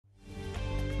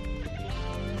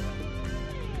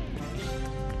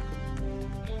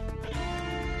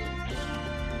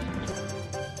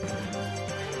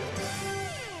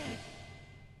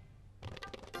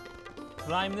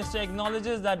Prime Minister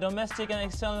acknowledges that domestic and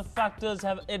external factors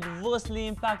have adversely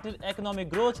impacted economic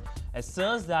growth,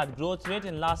 asserts that growth rate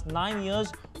in last 9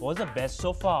 years was the best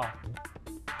so far.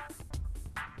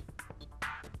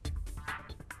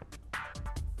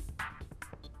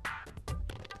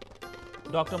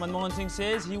 Dr. Manmohan Singh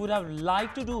says he would have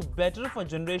liked to do better for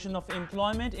generation of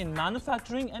employment in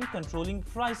manufacturing and controlling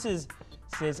prices.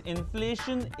 Says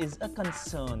inflation is a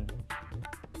concern.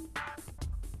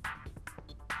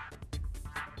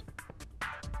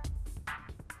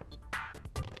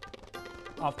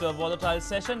 After a volatile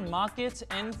session, markets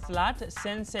end flat.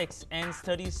 Sensex ends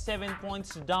 37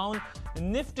 points down.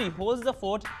 Nifty holds the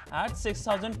fort at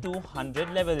 6,200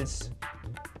 levels.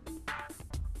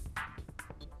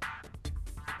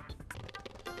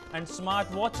 And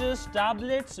smartwatches,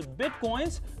 tablets,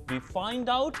 bitcoins, we find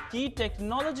out key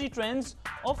technology trends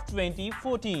of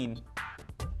 2014.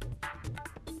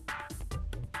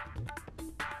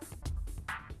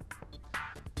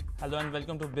 Hello and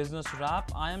welcome to Business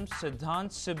Wrap. I am Sidhant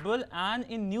Sibal, and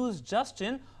in news just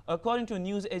in, according to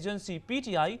news agency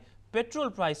PTI,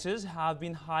 petrol prices have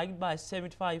been hiked by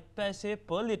 75 paise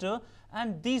per litre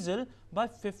and diesel by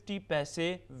 50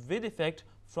 paise with effect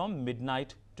from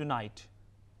midnight tonight.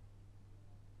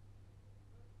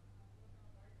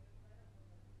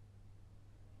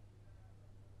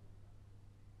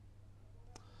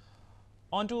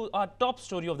 On to our top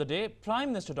story of the day. Prime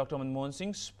Minister Dr. Manmohan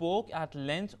Singh spoke at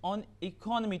length on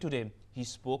economy today. He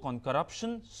spoke on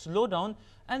corruption, slowdown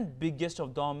and biggest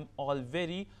of them all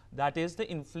worry, that is the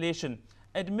inflation.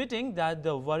 Admitting that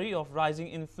the worry of rising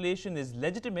inflation is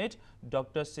legitimate,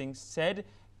 Dr. Singh said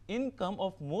income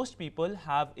of most people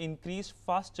have increased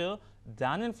faster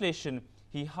than inflation.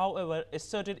 He, however,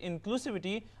 asserted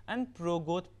inclusivity and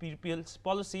pro-growth people's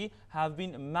policy have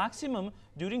been maximum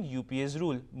during UPA's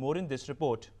rule. More in this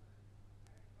report.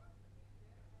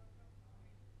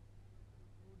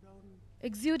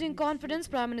 Exuding confidence,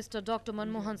 Prime Minister Dr.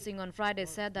 Manmohan Singh on Friday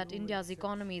said that India's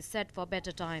economy is set for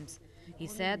better times. He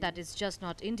said that it's just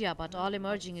not India but all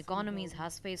emerging economies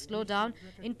has faced slowdown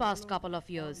in past couple of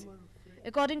years.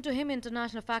 According to him,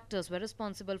 international factors were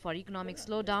responsible for economic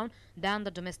slowdown than the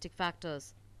domestic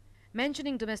factors.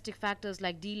 Mentioning domestic factors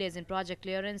like delays in project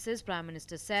clearances, Prime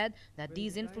Minister said that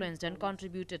these influenced and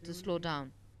contributed to slowdown.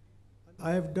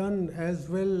 I have done as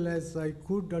well as I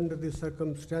could under the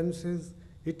circumstances.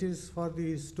 It is for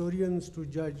the historians to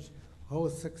judge how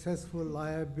successful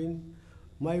I have been.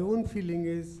 My own feeling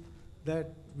is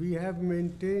that we have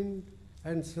maintained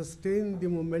and sustained the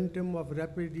momentum of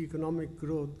rapid economic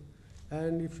growth.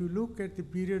 And if you look at the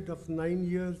period of 9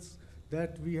 years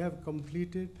that we have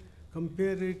completed,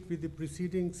 compare it with the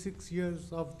preceding 6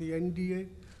 years of the NDA,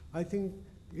 I think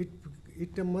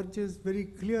it emerges very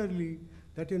clearly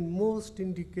that in most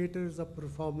indicators of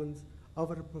performance,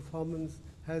 our performance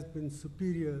has been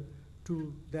superior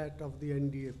to that of the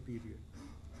NDA period.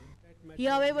 He,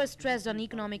 however, stressed on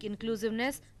economic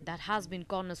inclusiveness that has been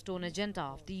cornerstone agenda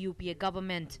of the UPA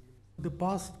government. The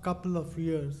past couple of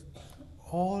years,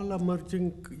 all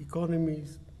emerging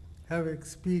economies have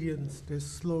experienced a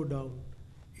slowdown.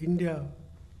 India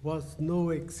was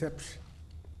no exception.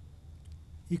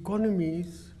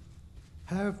 Economies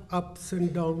have ups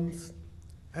and downs,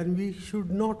 and we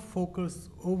should not focus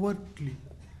overly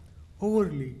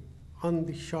on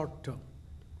the short term.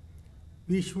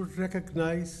 We should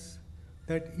recognize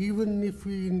that even if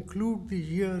we include the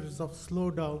years of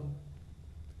slowdown,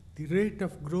 the rate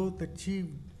of growth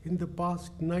achieved in the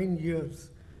past 9 years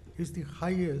is the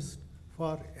highest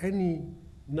for any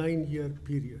 9-year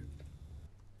period.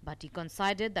 But he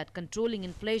considered that controlling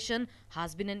inflation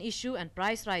has been an issue and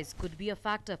price rise could be a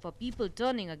factor for people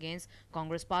turning against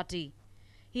Congress party.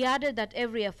 He added that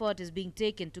every effort is being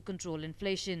taken to control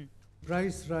inflation.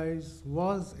 Price rise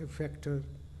was a factor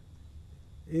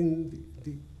in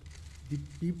the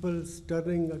people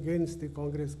turning against the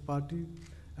Congress party,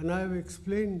 and I have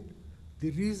explained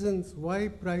the reasons why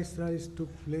price rise took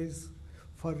place,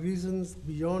 for reasons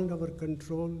beyond our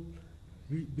control,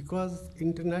 because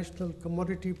international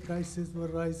commodity prices were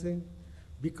rising,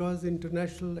 because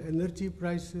international energy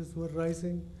prices were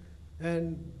rising,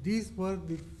 and these were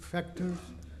the factors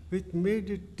which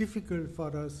made it difficult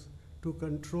for us to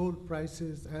control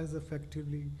prices as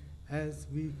effectively as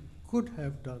we could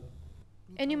have done.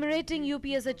 Enumerating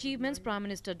UPA's achievements, Prime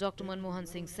Minister Dr. Manmohan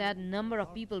Singh said number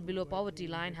of people below poverty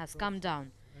line has come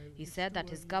down. He said that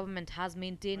his government has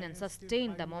maintained and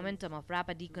sustained the momentum of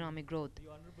rapid economic growth.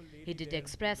 He did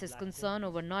express his concern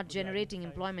over not generating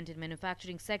employment in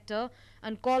manufacturing sector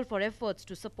and called for efforts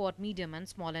to support medium and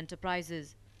small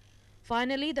enterprises.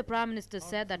 Finally, the Prime Minister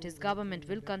said that his government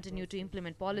will continue to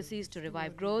implement policies to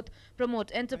revive growth,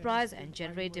 promote enterprise and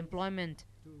generate employment.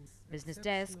 Business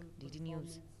Desk, DD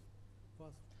News.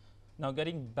 Now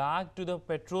getting back to the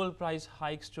petrol price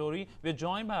hike story, we're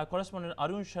joined by our correspondent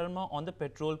Arun Sharma on the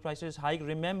petrol prices hike.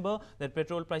 Remember that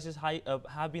petrol prices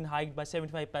have been hiked by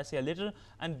 75 paise a litre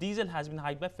and diesel has been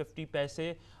hiked by 50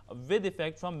 paise with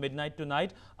effect from midnight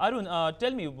tonight. Arun,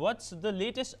 tell me what's the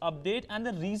latest update and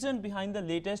the reason behind the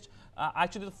latest,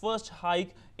 actually the first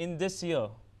hike in this year.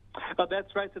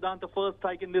 That's right, Sidhant. The first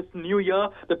hike in this new year.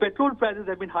 The petrol prices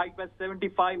have been hiked by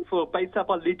 75 paise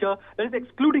per litre. That is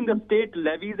excluding the state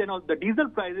levies, and the diesel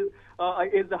prices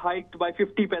is hiked by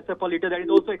 50 paise per litre. That is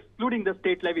also excluding the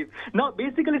state levies. Now,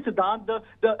 basically, Sidhant,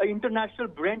 the international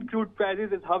Brent crude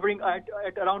prices is hovering at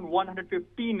around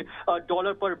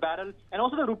 $115 per barrel, and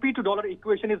also the rupee to dollar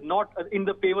equation is not in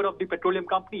the favor of the petroleum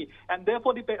company, and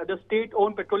therefore the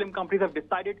state-owned petroleum companies have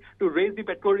decided to raise the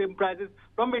petroleum prices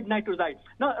from midnight to tonight.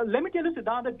 Now, let me tell you,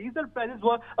 Sidhant, the diesel prices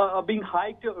were being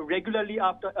hiked regularly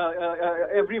after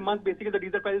every month. Basically, the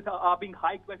diesel prices are being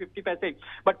hiked by 50 paise.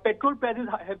 But petrol prices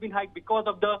have been hiked because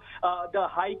of the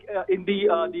hike in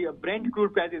the Brent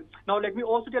crude prices. Now, let me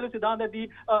also tell you, Sidhant, that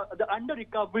the under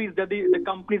recoveries that the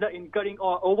companies are incurring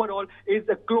overall is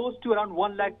close to around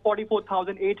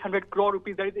 1,44,800 crore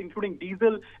rupees. That is including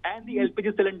diesel and the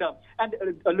LPG cylinder. And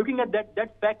looking at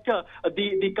that factor,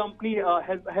 the company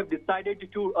have decided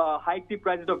to hike the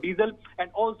prices of diesel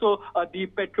and also the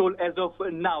petrol as of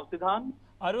now. Sidhant?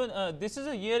 Arun, this is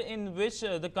a year in which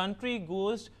the country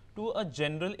goes to a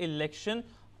general election.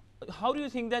 How do you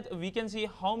think that we can see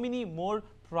how many more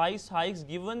price hikes,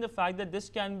 given the fact that this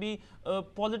can be a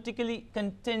politically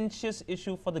contentious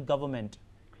issue for the government?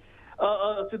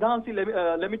 Sidhant,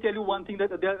 let me tell you one thing,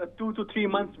 that there are 2 to 3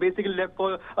 months basically left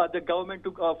for the government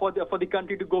to for the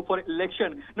country to go for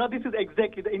election. Now, this is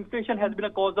exactly, the inflation has been a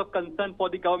cause of concern for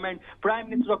the government. Prime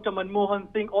Minister Dr.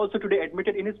 Manmohan Singh also today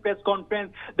admitted in his press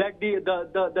conference that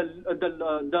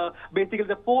basically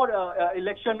the 4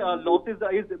 election losses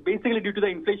is basically due to the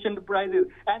inflation prices,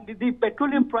 and the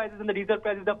petroleum prices and the diesel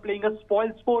prices are playing a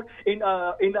spoil sport in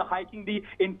hiking the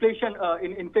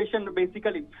inflation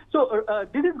basically. So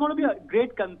this is going to be a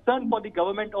great concern for the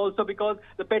government also, because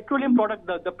the petroleum product,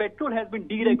 the petrol has been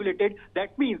deregulated.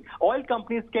 That means oil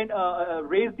companies can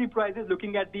raise the prices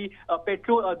looking at the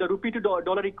petrol, the rupee to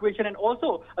dollar equation, and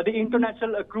also the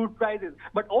international crude prices.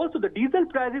 But also the diesel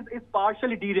prices is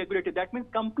partially deregulated. That means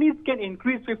companies can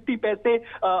increase 50 paise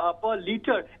per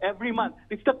litre every month.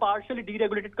 It's a partially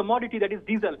deregulated commodity, that is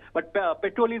diesel. But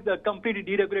petrol is completely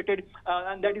deregulated,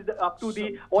 and that is up to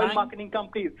the oil marketing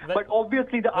companies. But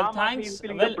obviously the arm is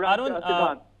feeling the brunt.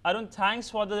 Arun, thanks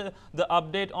for the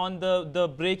update on the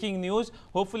breaking news.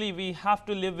 Hopefully, we have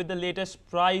to live with the latest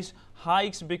price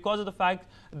hikes because of the fact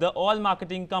the oil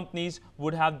marketing companies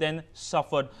would have then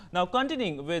suffered. Now,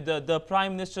 continuing with the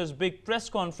Prime Minister's big press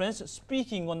conference,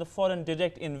 speaking on the foreign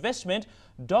direct investment,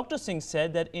 Dr. Singh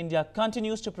said that India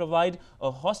continues to provide a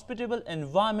hospitable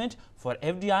environment for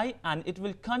FDI and it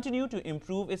will continue to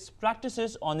improve its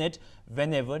practices on it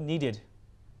whenever needed.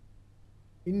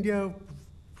 India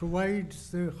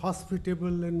provides a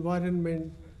hospitable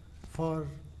environment for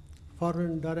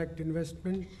foreign direct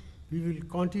investment. We will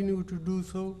continue to do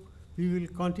so. We will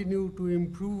continue to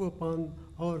improve upon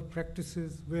our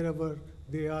practices wherever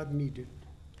they are needed.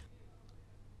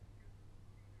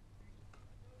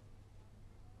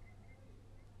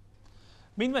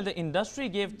 Meanwhile, the industry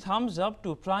gave thumbs up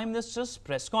to Prime Minister's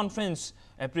press conference.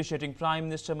 Appreciating Prime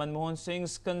Minister Manmohan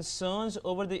Singh's concerns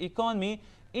over the economy,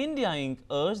 India Inc.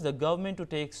 urged the government to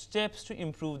take steps to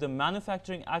improve the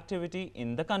manufacturing activity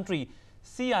in the country.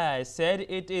 CII said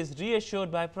it is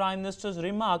reassured by Prime Minister's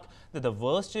remark that the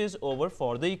worst is over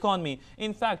for the economy.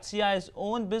 In fact, CII's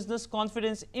own Business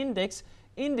Confidence Index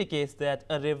indicates that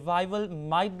a revival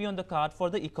might be on the card for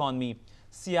the economy.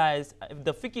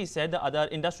 The FICCI said, the other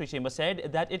industry chamber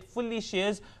said, that it fully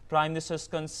shares Prime Minister's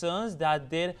concerns that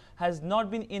there has not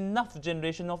been enough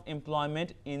generation of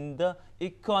employment in the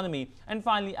economy. And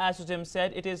finally, ASSOCHAM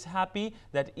said it is happy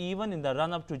that even in the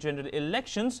run-up to general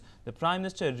elections, the Prime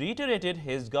Minister reiterated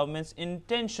his government's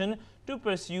intention to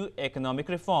pursue economic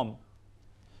reform.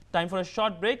 Time for a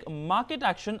short break. Market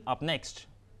action up next.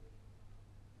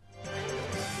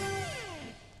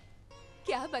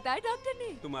 क्या बताया doctor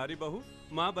ने? तुम्हारी बहू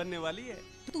माँ बनने वाली है।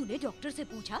 तूने डॉक्टर से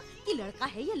पूछा कि लड़का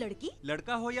है या लड़की?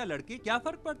 लड़का हो या लड़की क्या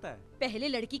फर्क पड़ता है? पहले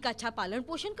लड़की का अच्छा पालन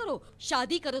पोषण करो,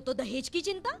 शादी करो तो दहेज की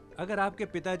चिंता। अगर आपके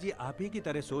पिताजी आप ही की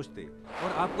तरह सोचते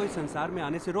और आपको इस संसार में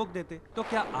आने से रोक देते, तो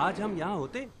क्या आज हम यहाँ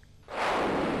होते?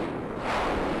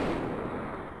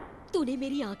 तूने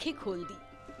मेरी आँखें खोल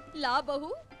दी। ला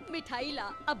बहू, मिठाई ला,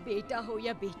 अब बेटा हो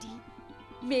या बेटी,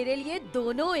 मेरे लिए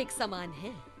दोनों एक समान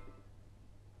हैं।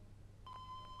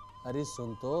 अरे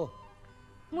सुन तो।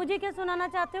 मुझे क्या सुनाना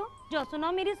चाहते हो? जो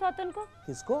सुनाओ मेरी सौतन को।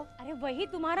 किसको? अरे वही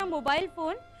तुम्हारा मोबाइल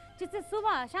फोन जिससे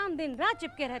सुबह शाम दिन रात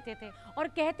चिपके रहते थे और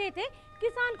कहते थे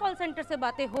किसान कॉल सेंटर से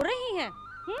बातें हो रही हैं।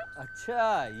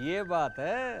 अच्छा ये बात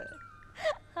है।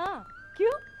 हाँ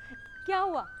क्यों, क्या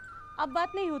हुआ? अब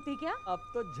बात नहीं होती क्या? अब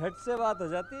तो झट से बात हो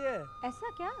जाती है। ऐसा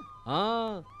क्या?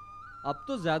 हाँ, अब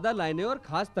तो ज्यादा लाइनें और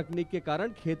खास तकनीक के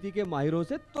कारण खेती के माहिरों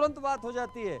से तुरंत बात हो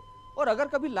जाती है। और अगर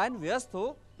कभी लाइन व्यस्त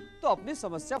हो तो अपनी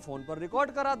समस्या फोन पर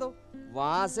रिकॉर्ड करा दो,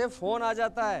 वहाँ से फोन आ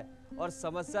जाता है और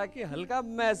समस्या की हल का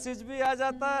मैसेज भी आ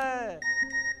जाता है।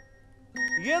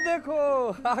 ये देखो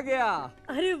आ गया।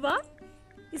 अरे वाह,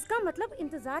 इसका मतलब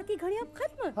इंतजार की घड़ी अब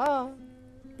खत्म। हाँ।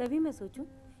 तभी मैं सोचूं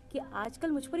कि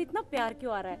आजकल मुझ पर इतना प्यार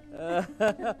क्यों आ रहा है।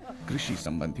 कृषि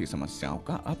संबंधी समस्याओं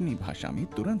का अपनी भाषा में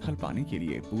तुरंत हल पाने के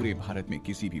लिए पूरे भारत में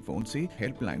किसी भी फोन से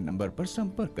हेल्पलाइन नंबर पर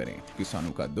संपर्क करें।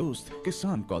 किसानों का दोस्त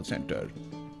किसान call centre.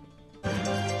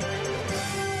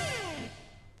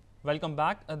 Welcome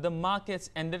back. The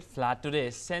markets ended flat today.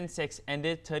 Sensex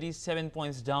ended 37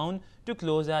 points down to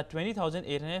close at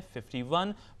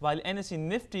 20,851, while NSE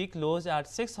Nifty closed at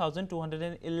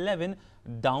 6,211,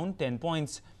 down 10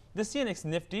 points. The CNX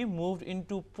Nifty moved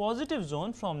into positive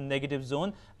zone from negative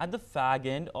zone at the fag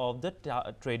end of the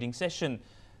trading session.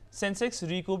 Sensex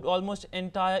recouped almost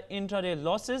entire intraday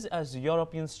losses as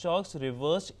European stocks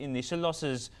reversed initial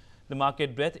losses. The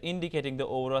market breadth indicating the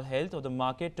overall health of the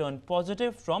market turned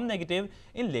positive from negative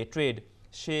in late trade.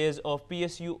 Shares of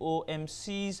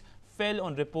PSUOMCs fell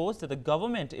on reports that the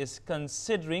government is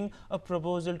considering a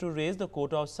proposal to raise the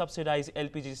quota of subsidized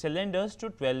LPG cylinders to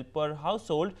 12 per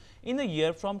household in a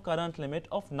year from current limit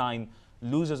of 9.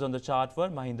 Losers on the chart were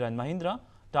Mahindra & Mahindra,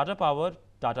 Tata Power,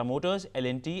 Tata Motors,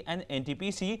 L&T and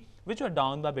NTPC, which were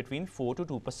down by between 4 to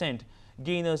 2%.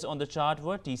 Gainers on the chart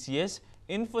were TCS,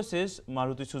 Infosys,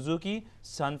 Maruti Suzuki,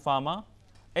 Sun Pharma,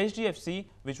 HDFC,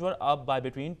 which were up by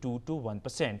between 2 to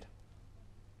 1%.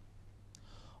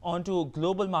 On to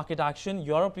global market action.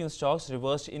 European stocks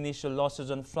reversed initial losses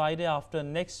on Friday after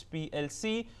Next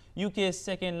PLC, UK's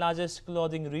second largest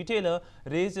clothing retailer,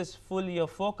 raised its full year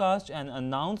forecast and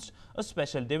announced a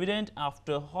special dividend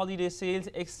after holiday sales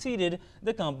exceeded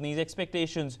the company's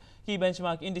expectations. Key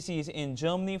benchmark indices in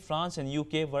Germany, France and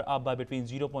UK were up by between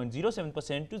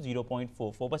 0.07% to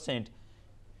 0.44%.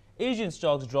 Asian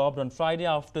stocks dropped on Friday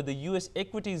after the US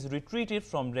equities retreated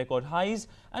from record highs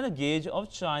and a gauge of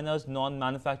China's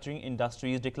non-manufacturing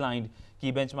industries declined.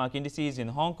 Key benchmark indices in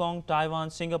Hong Kong, Taiwan,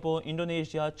 Singapore,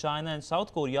 Indonesia, China and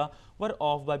South Korea were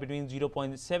off by between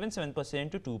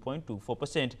 0.77% to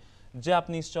 2.24%.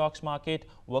 Japanese stocks market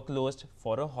were closed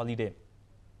for a holiday.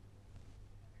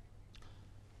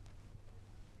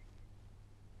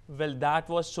 Well, that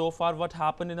was so far what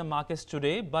happened in the markets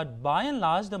today, but by and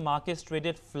large the markets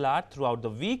traded flat throughout the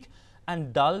week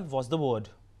and dull was the word.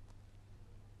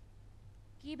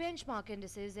 Key benchmark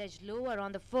indices edged lower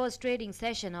on the first trading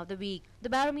session of the week. The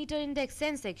barometer index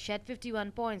Sensex shed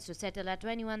 51 points to settle at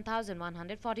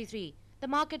 21,143. The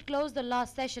market closed the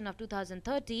last session of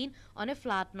 2013 on a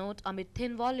flat note amid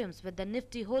thin volumes, with the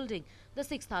Nifty holding the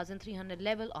 6,300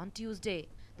 level on Tuesday.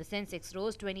 The Sensex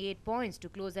rose 28 points to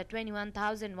close at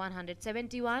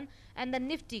 21,171 and the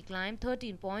Nifty climbed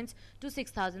 13 points to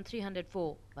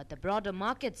 6,304. But the broader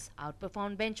markets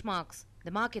outperformed benchmarks.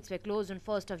 The markets were closed on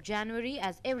 1st of January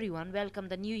as everyone welcomed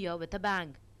the new year with a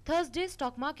bang. Thursday,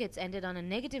 stock markets ended on a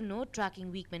negative note,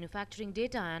 tracking weak manufacturing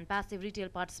data and passive retail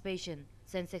participation.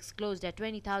 Sensex closed at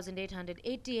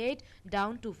 20,888,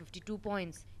 down 252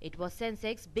 points. It was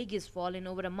Sensex's biggest fall in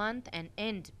over a month and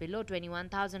end below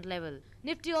 21,000 level.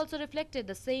 Nifty also reflected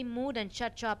the same mood and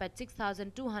shut sharp at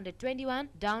 6,221,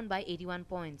 down by 81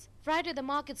 points. Friday, the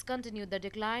markets continued the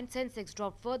decline. Sensex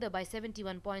dropped further by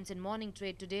 71 points in morning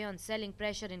trade today on selling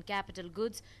pressure in capital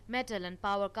goods, metal and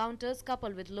power counters,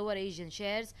 coupled with lower Asian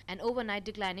shares and overnight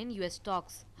decline in US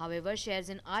stocks. However, shares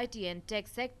in IT and tech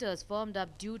sectors firmed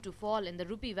up due to fall in the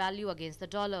rupee value against the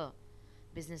dollar.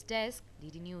 Business Desk,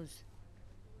 DD News.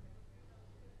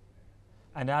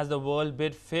 And as the world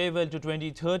bid farewell to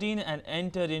 2013 and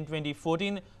entered in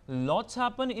 2014, lots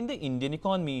happened in the Indian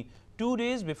economy. 2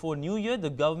 days before New Year, the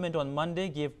government on Monday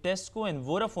gave Tesco and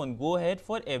Vodafone go-ahead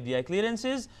for FDI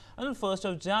clearances, and on 1st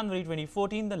of January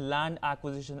 2014, the Land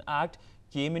Acquisition Act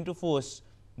came into force.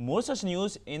 More such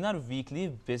news in our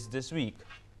weekly Biz this week.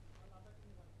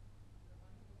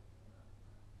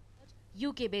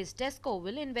 UK-based Tesco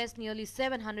will invest nearly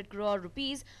 700 crore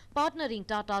rupees partnering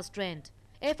Tata's Trent.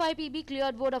 FIPB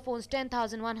cleared Vodafone's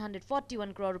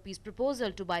 10,141 crore rupees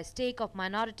proposal to buy stake of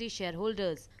minority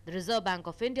shareholders. The Reserve Bank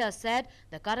of India said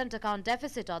the current account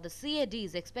deficit, or the CAD,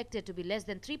 is expected to be less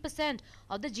than 3%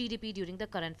 of the GDP during the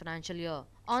current financial year.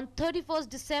 On 31st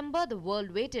December, the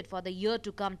world waited for the year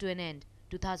to come to an end.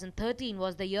 2013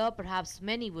 was the year perhaps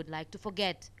many would like to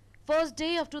forget. First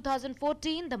day of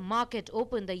 2014, the market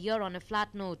opened the year on a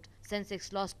flat note.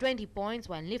 Sensex lost 20 points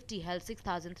while Nifty held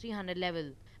 6,300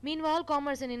 level. Meanwhile,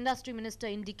 Commerce and Industry Minister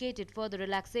indicated further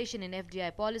relaxation in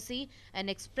FDI policy and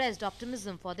expressed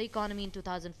optimism for the economy in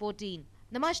 2014.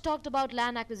 The much talked about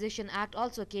Land Acquisition Act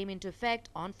also came into effect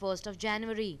on 1st of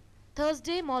January.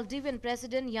 Thursday, Maldivian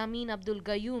President Yamin Abdul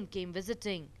Gayoom came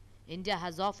visiting. India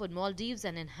has offered Maldives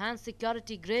an enhanced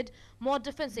security grid, more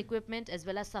defense equipment as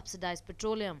well as subsidized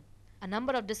petroleum. A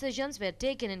number of decisions were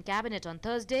taken in Cabinet on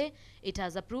Thursday. It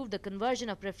has approved the conversion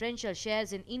of preferential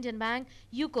shares in Indian Bank,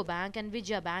 UCO Bank and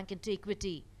Vijaya Bank into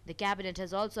equity. The Cabinet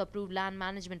has also approved land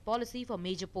management policy for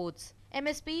major ports.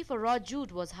 MSP for raw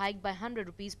jute was hiked by 100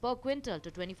 rupees per quintal to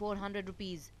 2,400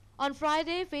 rupees. On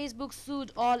Friday, Facebook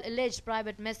sued all alleged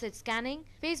private message scanning.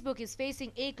 Facebook is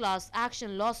facing A-class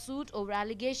action lawsuit over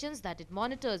allegations that it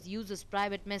monitors users'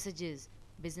 private messages.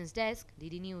 Business Desk,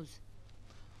 DD News.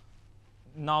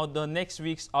 Now, the next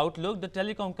week's outlook. The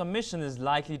Telecom Commission is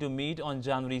likely to meet on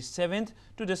January 7th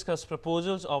to discuss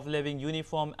proposals of levying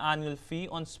uniform annual fee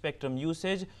on spectrum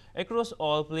usage across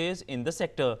all players in the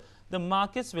sector. The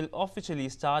markets will officially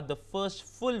start the first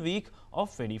full week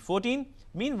of 2014.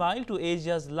 Meanwhile, to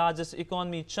Asia's largest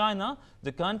economy, China,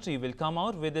 the country will come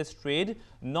out with its trade,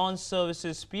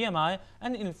 non-services PMI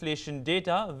and inflation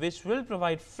data, which will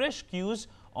provide fresh cues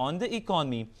on the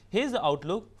economy. Here's the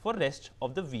outlook for rest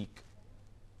of the week.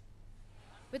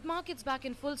 With markets back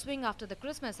in full swing after the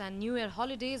Christmas and New Year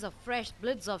holidays, a fresh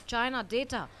blitz of China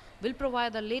data will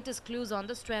provide the latest clues on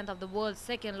the strength of the world's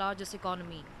second largest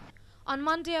economy. On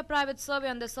Monday, a private survey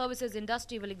on the services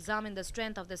industry will examine the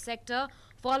strength of the sector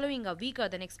following a weaker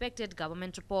than expected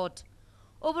government report.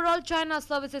 Overall, China's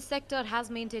services sector has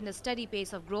maintained a steady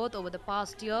pace of growth over the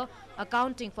past year,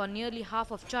 accounting for nearly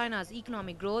half of China's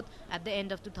economic growth at the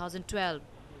end of 2012.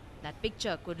 That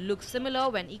picture could look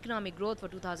similar when economic growth for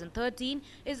 2013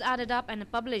 is added up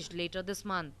and published later this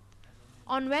month.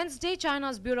 On Wednesday,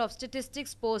 China's Bureau of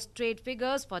Statistics posted trade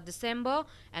figures for December,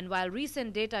 and while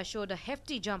recent data showed a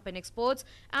hefty jump in exports,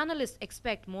 analysts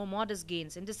expect more modest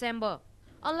gains in December.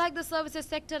 Unlike the services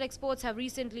sector, exports have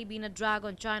recently been a drag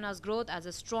on China's growth as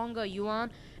a stronger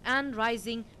yuan and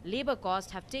rising labor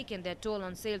costs have taken their toll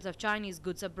on sales of Chinese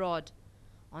goods abroad.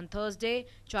 On Thursday,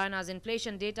 China's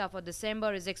inflation data for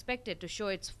December is expected to show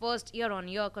its first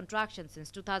year-on-year contraction since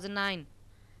 2009.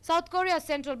 South Korea's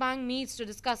central bank meets to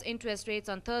discuss interest rates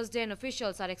on Thursday, and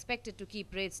officials are expected to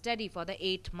keep rates steady for the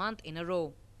 8th month in a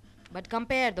row. But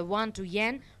compare the won to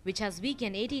yen, which has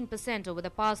weakened 18% over the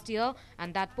past year,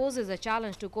 and that poses a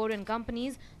challenge to Korean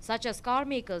companies such as car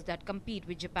makers that compete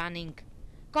with Japan Inc.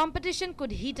 Competition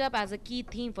could heat up as a key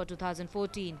theme for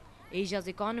 2014. Asia's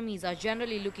economies are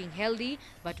generally looking healthy,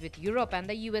 but with Europe and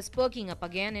the US perking up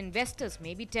again, investors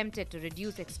may be tempted to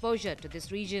reduce exposure to this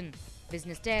region.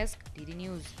 Business Desk, DD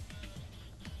News.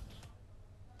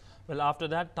 Well, after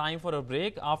that, time for a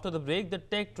break. After the break, the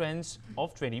tech trends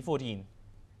of 2014.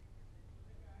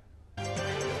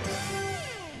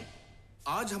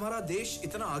 आज हमारा देश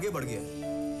इतना आगे बढ़ गया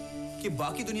है कि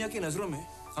बाकी दुनिया की नजरों में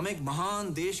हम एक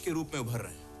महान देश के रूप में उभर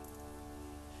रहे हैं,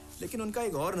 लेकिन उनका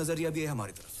एक और नजरिया भी है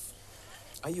हमारी तरफ।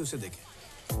 आइए उसे देखें।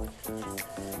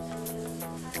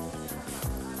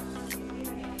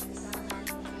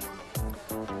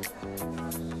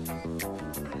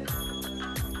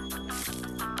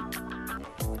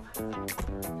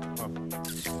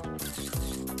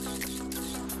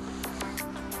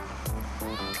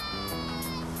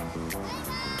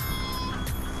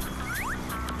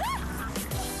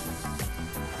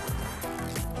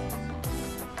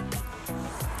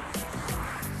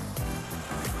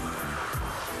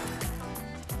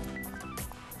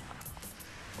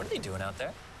 What are they doing out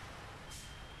there?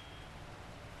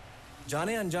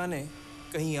 जाने अनजाने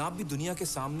कहीं आप भी दुनिया के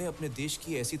सामने अपने देश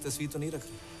की ऐसी तस्वीर तो नहीं रख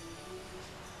रहे?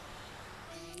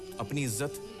 अपनी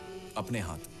इज्जत अपने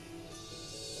हाथ।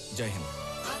 जय हिंद।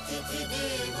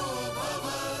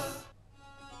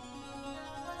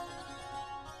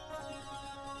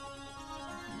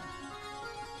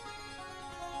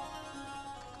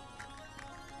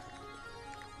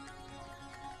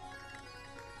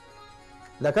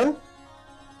 लखन,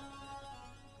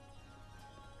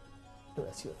 तो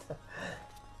ऐसी होता है।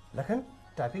 लखन,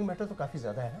 टाइपिंग मैटर तो काफी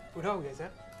ज्यादा है ना? पूरा हो गया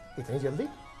सर। इतनी जल्दी?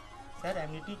 सर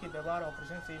एमनिटी के व्यवहार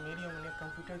ऑपरेशन से मेरी उंगलियां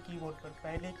कंप्यूटर कीबोर्ड पर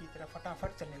पहले की तरह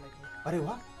फटाफट चलने लगी। अरे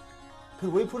वाह, फिर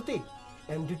वही फुर्ती,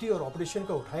 एमडीटी और ऑपरेशन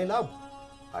का उठाए लाभ,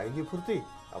 आएगी फुर्ती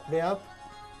अपने आप,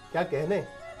 क्या कहने।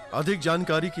 अधिक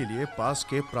जानकारी के लिए पास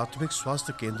के प्राथमिक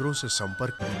स्वास्थ्य केंद्रों से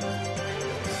संपर्क करें।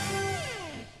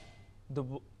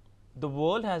 The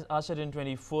world has ushered in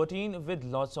 2014 with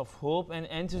lots of hope and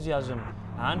enthusiasm,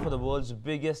 and for the world's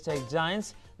biggest tech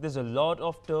giants, there's a lot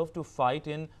of turf to fight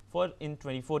in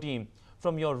 2014,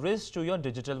 from your wrist to your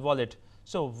digital wallet.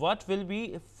 So what will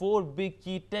be 4 big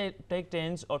key tech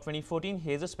trends of 2014?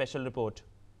 Here's a special report.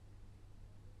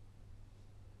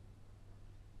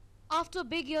 After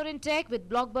big year in tech with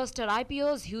blockbuster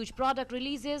IPOs, huge product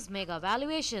releases, mega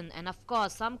valuation and of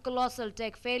course some colossal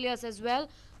tech failures as well,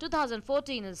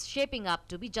 2014 is shaping up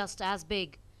to be just as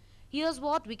big. Here's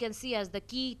what we can see as the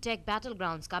key tech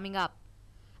battlegrounds coming up.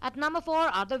 At number 4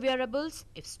 are the wearables.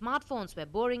 If smartphones were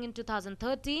boring in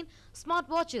 2013,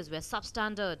 smartwatches were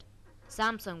substandard.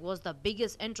 Samsung was the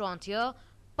biggest entrant here,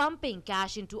 pumping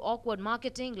cash into awkward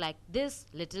marketing like this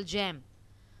little gem.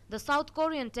 The South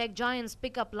Korean tech giants'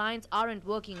 pickup lines aren't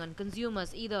working on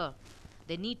consumers either.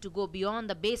 They need to go beyond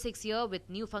the basics here with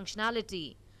new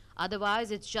functionality.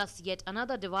 Otherwise, it's just yet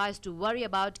another device to worry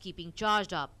about keeping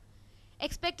charged up.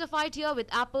 Expect a fight here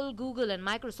with Apple, Google and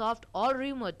Microsoft all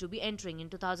rumored to be entering in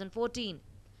 2014.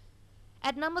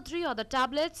 At number 3 are the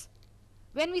tablets.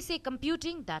 When we say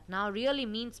computing, that now really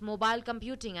means mobile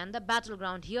computing, and the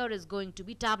battleground here is going to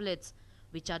be tablets,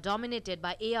 which are dominated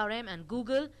by ARM and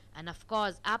Google, and of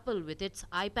course Apple with its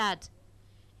iPad.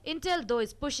 Intel though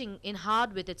is pushing in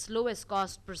hard with its lowest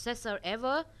cost processor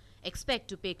ever. Expect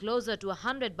to pay closer to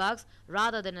 $100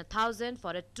 rather than $1,000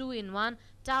 for a 2-in-1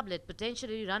 tablet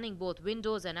potentially running both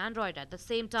Windows and Android at the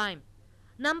same time.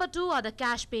 Number 2 are the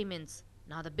cash payments.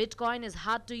 Now the Bitcoin is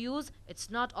hard to use, it's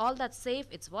not all that safe,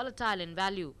 it's volatile in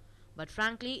value. But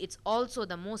frankly, it's also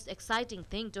the most exciting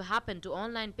thing to happen to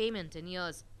online payment in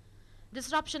years.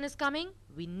 Disruption is coming.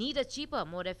 We need a cheaper,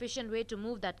 more efficient way to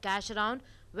move that cash around,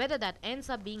 whether that ends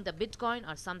up being the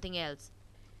Bitcoin or something else.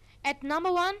 At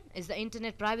number 1 is the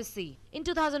internet privacy. In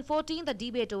 2014, the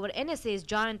debate over NSA's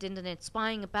giant internet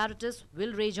spying apparatus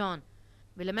will rage on.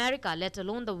 Will America, let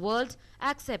alone the world,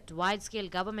 accept wide-scale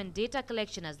government data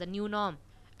collection as the new norm?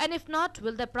 And if not,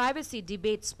 will the privacy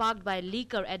debate sparked by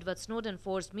leaker Edward Snowden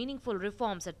force meaningful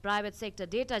reforms at private sector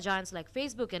data giants like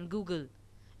Facebook and Google?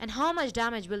 And how much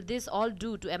damage will this all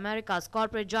do to America's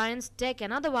corporate giants, tech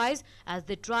and otherwise, as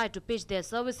they try to pitch their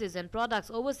services and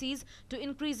products overseas to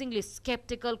increasingly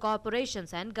skeptical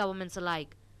corporations and governments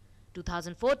alike?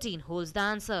 2014 holds the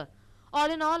answer. All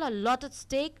in all, a lot at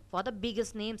stake for the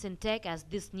biggest names in tech as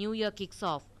this new year kicks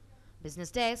off.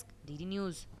 Business Desk, DD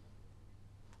News.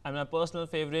 And my personal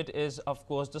favorite is, of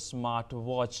course, the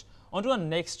smartwatch. On to our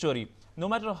next story. No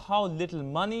matter how little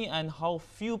money and how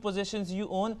few possessions you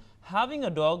own, having a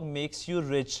dog makes you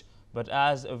rich. But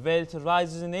as wealth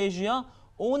rises in Asia,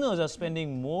 owners are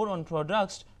spending more on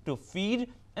products to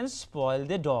feed and spoil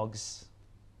their dogs.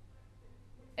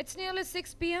 It's nearly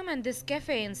 6 p.m. and this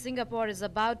cafe in Singapore is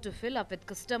about to fill up with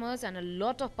customers and a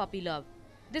lot of puppy love.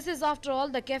 This is after all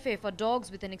the cafe for dogs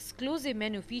with an exclusive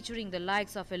menu featuring the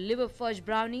likes of a liver fudge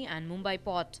brownie and Mumbai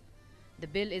pot. The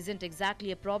bill isn't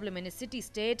exactly a problem in a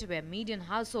city-state where median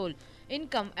household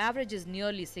income averages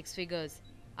nearly 6 figures.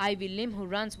 Ivy Lim, who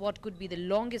runs what could be the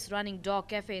longest-running dog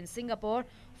cafe in Singapore,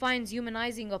 finds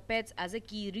humanizing of pets as a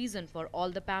key reason for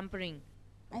all the pampering.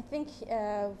 I think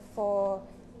for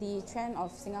the trend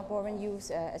of Singaporean youths,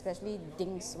 especially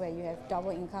dinks where you have double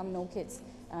income, no kids,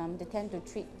 they tend to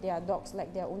treat their dogs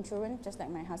like their own children, just like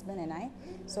my husband and I.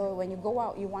 So when you go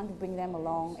out, you want to bring them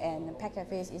along, and pet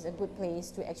cafes is a good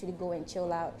place to actually go and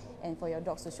chill out and for your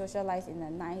dogs to socialize in a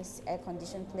nice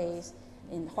air-conditioned place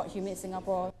in hot, humid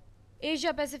Singapore.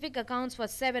 Asia Pacific accounts for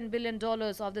 $7 billion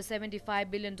of the $75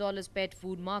 billion pet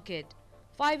food market.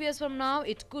 5 years from now,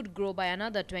 it could grow by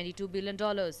another $22 billion.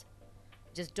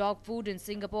 Just dog food in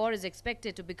Singapore is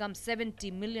expected to become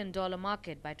 $70 million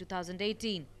market by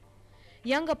 2018.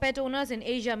 Younger pet owners in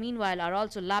Asia, meanwhile, are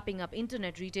also lapping up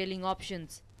internet retailing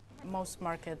options. Most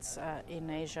markets in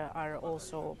Asia are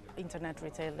also, internet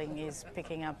retailing is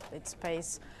picking up its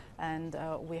pace, and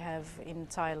we have in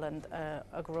Thailand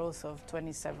a growth of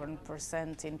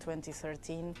 27% in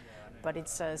 2013, but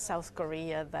it's South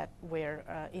Korea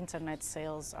where internet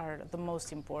sales are the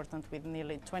most important, with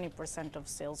nearly 20% of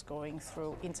sales going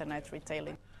through internet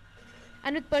retailing.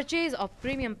 And with purchase of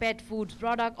premium pet food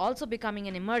product also becoming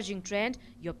an emerging trend,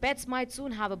 your pets might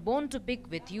soon have a bone to pick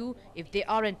with you if they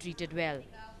aren't treated well.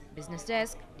 Business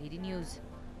Desk, DD News.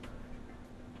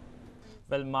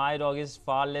 Well, my dog is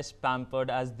far less pampered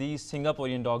as these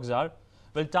Singaporean dogs are.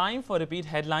 Well, time for repeat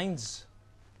headlines.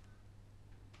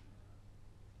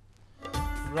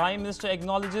 Prime Minister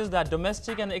acknowledges that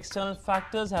domestic and external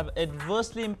factors have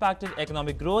adversely impacted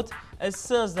economic growth,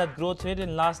 asserts that growth rate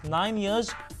in last 9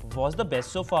 years was the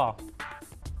best so far.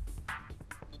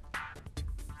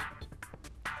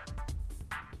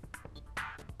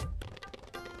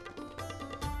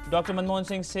 Dr. Manmohan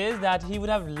Singh says that he would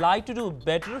have liked to do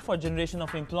better for generation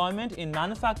of employment in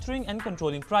manufacturing and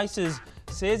controlling prices,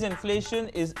 says inflation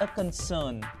is a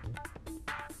concern.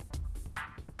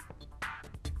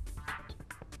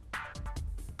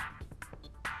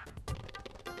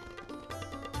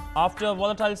 After a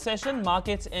volatile session,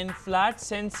 markets end flat.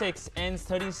 Sensex ends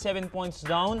 37 points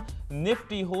down.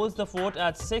 Nifty holds the fort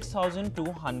at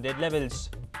 6,200 levels.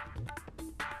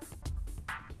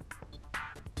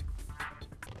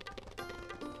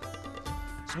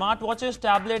 Smartwatches,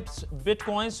 tablets,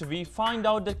 bitcoins, we find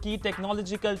out the key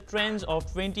technological trends of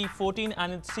 2014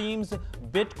 and it seems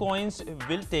bitcoins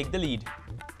will take the lead.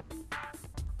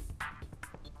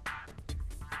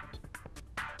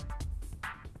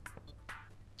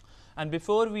 And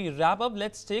before we wrap up,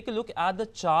 let's take a look at the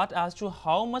chart as to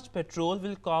how much petrol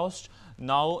will cost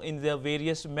now in the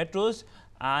various metros.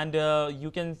 And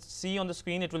you can see on the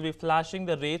screen it will be flashing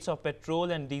the rates of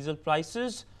petrol and diesel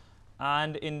prices.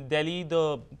 And in Delhi,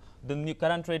 the new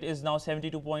current rate is now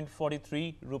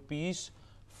 72.43 rupees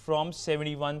from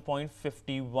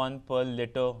 71.51 per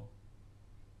litre.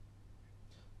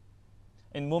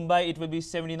 In Mumbai, it will be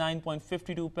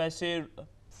 79.52 paise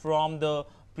from the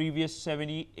previous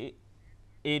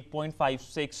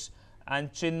 78.56,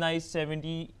 and Chennai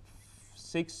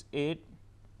 76.8.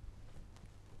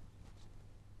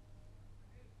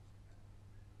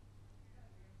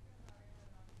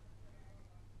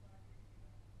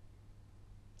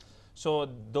 So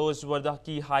those were the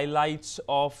key highlights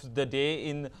of the day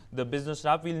in the business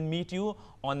wrap. We'll meet you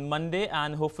on Monday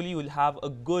and hopefully you will have a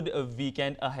good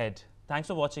weekend ahead. Thanks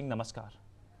for watching. Namaskar.